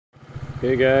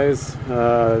Hey guys,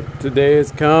 today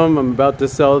has come. I'm about to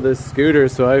sell this scooter,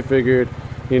 so I figured,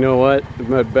 you know what,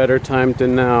 a better time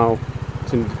than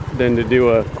than to do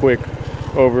a quick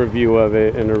overview of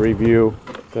it and a review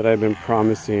that I've been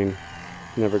promising,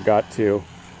 never got to.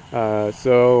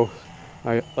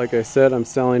 Like I said, I'm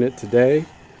selling it today.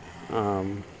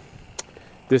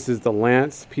 This is the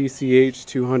Lance PCH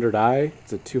 200i.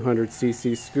 It's a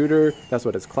 200cc scooter. That's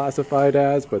what it's classified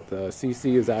as, but the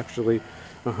cc is actually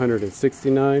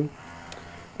 169.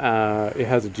 It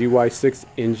has a GY6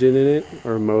 engine in it,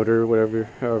 or motor,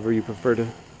 however you prefer to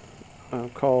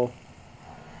call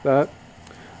that.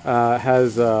 It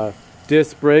has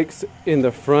disc brakes in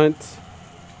the front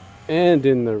and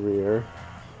in the rear.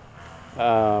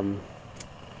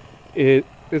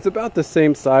 It's about the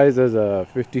same size as a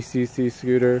 50cc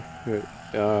scooter.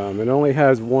 It only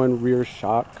has one rear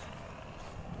shock.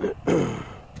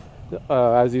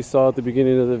 As you saw at the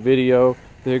beginning of the video,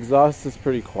 the exhaust is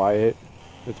pretty quiet.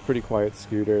 It's a pretty quiet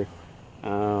scooter.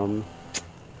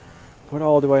 What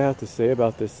all do I have to say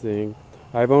about this thing?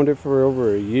 I've owned it for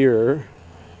over a year.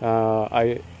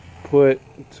 I put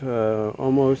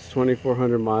almost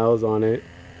 2,400 miles on it.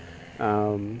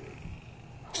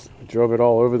 Drove it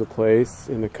all over the place,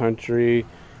 in the country,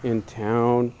 in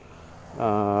town,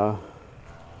 the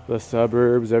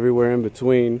suburbs, everywhere in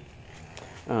between.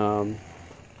 I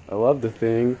love the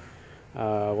thing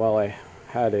while I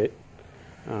had it.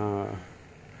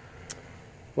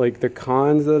 Like the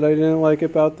cons that I didn't like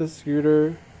about the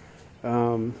scooter,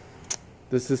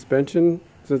 the suspension,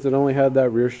 since it only had that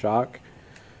rear shock,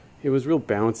 it was real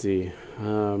bouncy.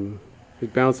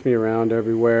 It bounced me around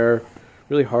everywhere,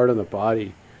 really hard on the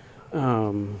body.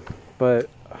 But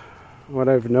what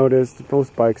I've noticed,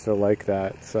 most bikes are like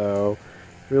that, so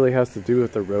it really has to do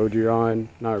with the road you're on,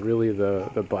 not really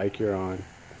the bike you're on.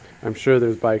 I'm sure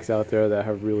there's bikes out there that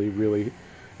have really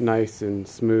nice and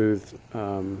smooth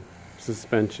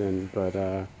suspension, but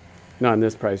not in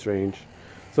this price range.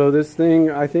 So this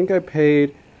thing, I think I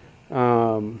paid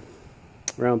around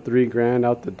 $3,000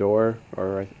 out the door,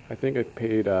 or I think I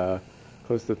paid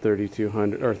close to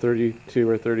 $3,200 or $3,200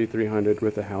 or $3,300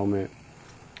 with a helmet.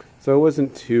 So it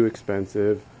wasn't too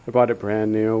expensive. I bought it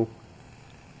brand new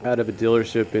out of a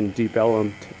dealership in Deep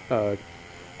Ellum,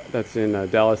 that's in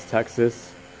Dallas,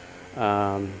 Texas.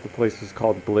 The place is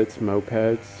called Blitz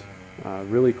Mopeds.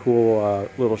 Really cool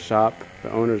little shop.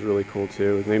 The owner's really cool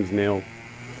too. His name's Neil.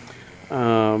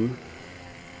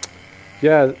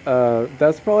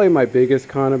 That's probably my biggest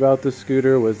con about the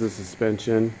scooter, was the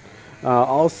suspension.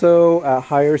 Also, at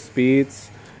higher speeds,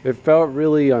 it felt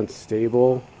really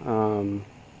unstable. I'm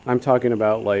talking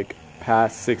about like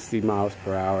past 60 miles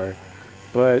per hour.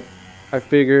 But I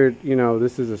figured, you know,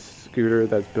 this is a scooter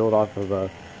that's built off of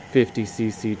a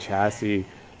 50cc chassis,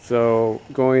 so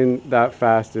going that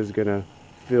fast is gonna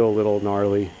feel a little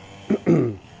gnarly.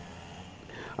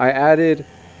 I did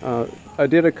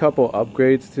a couple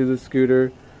upgrades to the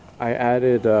scooter. I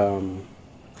added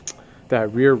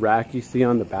that rear rack you see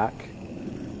on the back,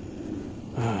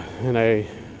 and I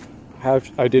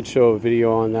did show a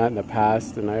video on that in the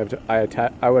past, and I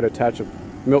would attach a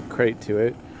milk crate to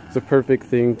it. It's a perfect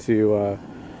thing to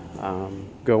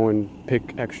go and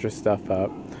pick extra stuff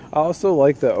up. I also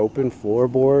like the open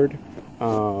floorboard.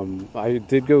 I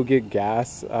did go get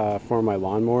gas for my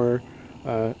lawnmower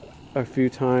a few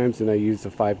times, and I used a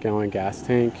 5-gallon gas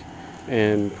tank,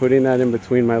 and putting that in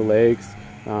between my legs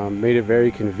made it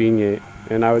very convenient.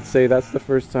 And I would say that's the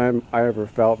first time I ever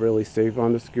felt really safe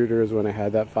on the scooter, is when I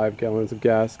had that 5 gallons of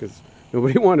gas, because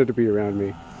nobody wanted to be around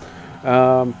me.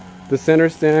 The center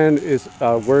stand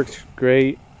works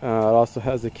great. It also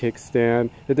has a kickstand.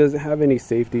 It doesn't have any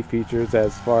safety features,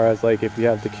 as far as like if you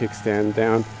have the kickstand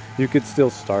down, you could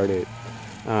still start it.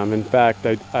 In fact,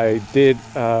 I did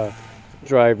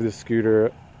drive the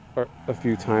scooter a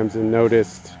few times and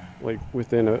noticed, like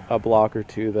within a block or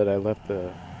two, that I left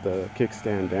the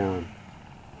kickstand down.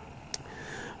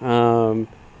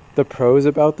 The pros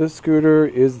about this scooter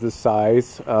is the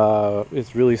size.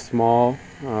 It's really small,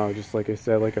 just like I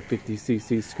said, like a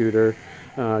 50cc scooter.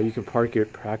 You can park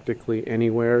it practically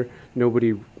anywhere.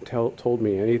 Nobody told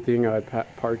me anything. I'd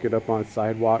park it up on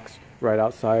sidewalks right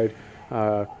outside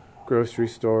grocery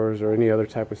stores or any other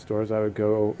type of stores I would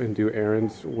go and do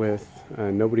errands with.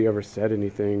 Nobody ever said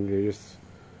anything. They just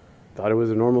thought it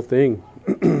was a normal thing.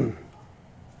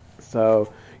 So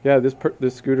yeah, this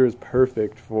scooter is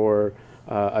perfect for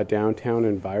a downtown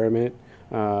environment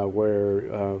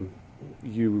where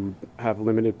you have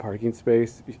limited parking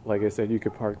space. Like I said, you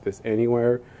could park this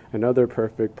anywhere. Another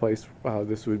perfect place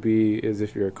this would be is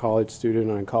if you're a college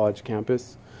student on a college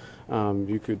campus.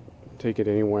 You could take it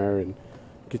anywhere and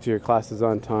get to your classes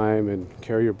on time and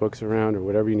carry your books around or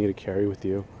whatever you need to carry with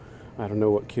you. I don't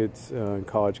know what kids in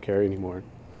college carry anymore.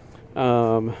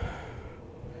 Yeah,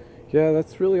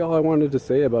 that's really all I wanted to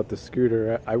say about the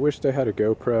scooter. I wished I had a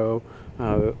GoPro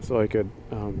so I could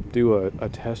do a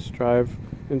test drive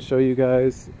and show you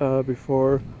guys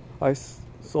before I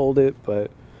sold it,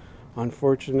 but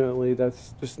unfortunately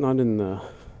that's just not in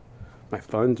my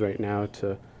funds right now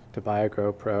to buy a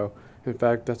GoPro. In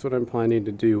fact, that's what I'm planning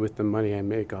to do with the money I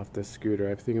make off this scooter.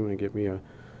 I think I'm going to get me a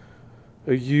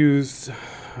used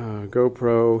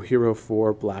GoPro Hero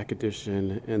 4 Black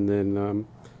Edition, and then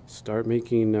start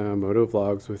making moto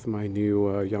vlogs with my new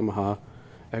Yamaha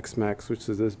X-Max, which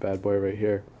is this bad boy right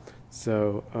here.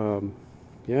 So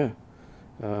yeah,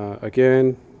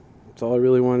 again, that's all I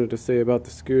really wanted to say about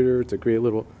the scooter. It's a great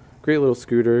little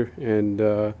scooter, and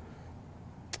I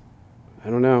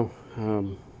don't know,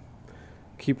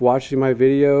 keep watching my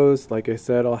videos. Like I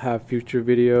said, I'll have future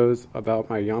videos about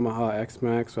my Yamaha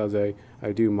X-Max as I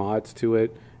do mods to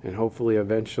it, and hopefully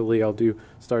eventually I'll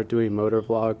start doing motor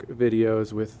vlog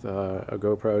videos with a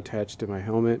GoPro attached to my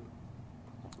helmet,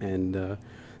 and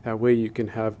that way you can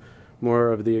have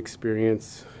more of the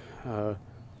experience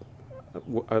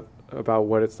about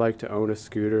what it's like to own a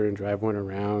scooter and drive one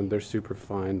around. They're super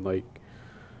fun. Like,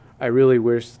 I really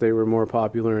wish they were more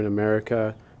popular in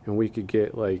America and we could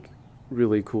get like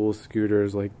really cool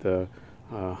scooters like the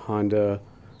Honda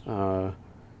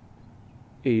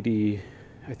 80,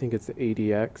 I think it's the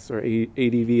 80X or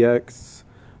 80VX,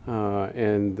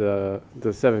 and the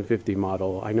 750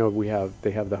 model. I know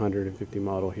they have the 150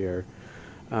 model here,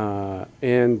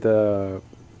 and the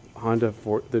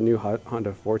new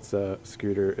Honda Forza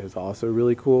scooter is also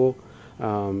really cool.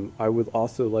 I would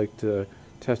also like to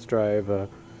test drive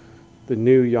the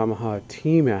new Yamaha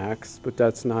T-Max, but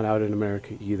that's not out in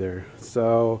America either.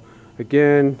 So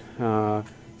again,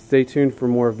 stay tuned for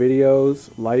more videos.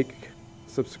 Like,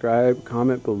 subscribe,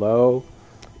 comment below,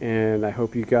 and I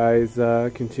hope you guys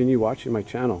continue watching my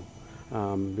channel.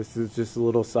 This is just a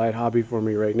little side hobby for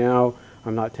me right now.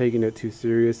 I'm not taking it too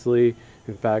seriously.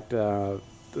 In fact,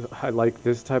 I like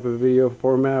this type of video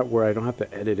format where I don't have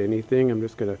to edit anything. I'm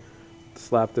just gonna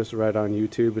slap this right on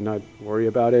YouTube and not worry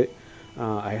about it.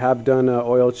 I have done an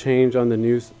oil change on the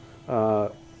new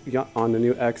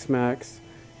X-Max,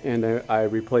 and I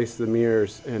replaced the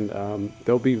mirrors, and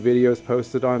there'll be videos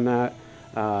posted on that.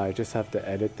 I just have to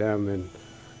edit them, and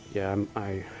yeah,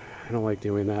 I don't like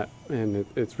doing that, and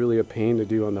it's really a pain to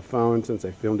do on the phone since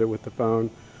I filmed it with the phone.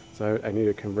 So I need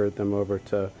to convert them over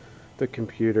to the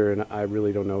computer, and I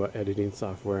really don't know what editing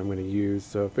software I'm going to use.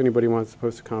 So if anybody wants to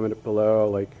post a comment below,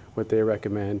 like what they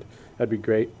recommend, that'd be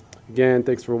great. Again,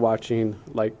 thanks for watching.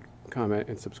 Like, comment,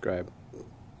 and subscribe.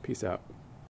 Peace out.